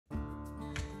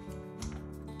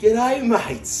G'day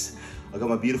mates! I got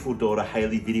my beautiful daughter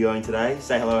Hayley videoing today.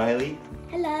 Say hello, Hayley.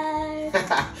 Hello.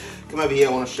 Come over here,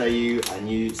 I want to show you a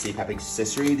new CPAP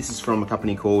accessory. This is from a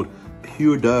company called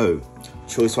Purdoux.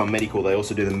 Choice One Medical. They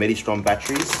also do the Medistrong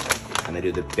batteries and they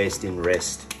do the best in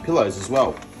rest pillows as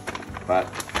well.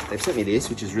 But they've sent me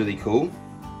this, which is really cool.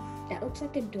 That looks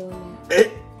like a doormat.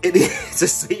 It is.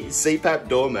 It's a CPAP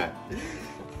doormat.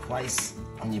 Place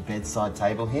on your bedside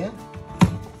table here.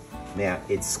 Now,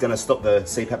 it's going to stop the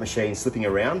CPAP machine slipping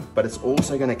around, but it's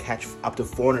also going to catch up to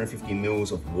 450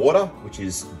 mils of water, which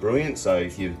is brilliant. So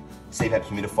if your CPAP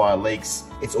humidifier leaks,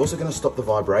 it's also going to stop the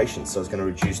vibration, so it's going to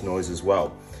reduce noise as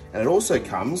well. And it also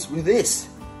comes with this.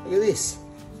 Look at this.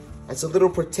 It's a little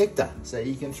protector, so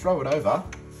you can throw it over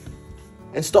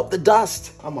and stop the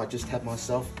dust. I might just have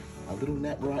myself a little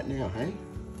nap right now, hey?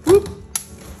 Whoop.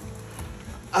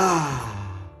 Ah.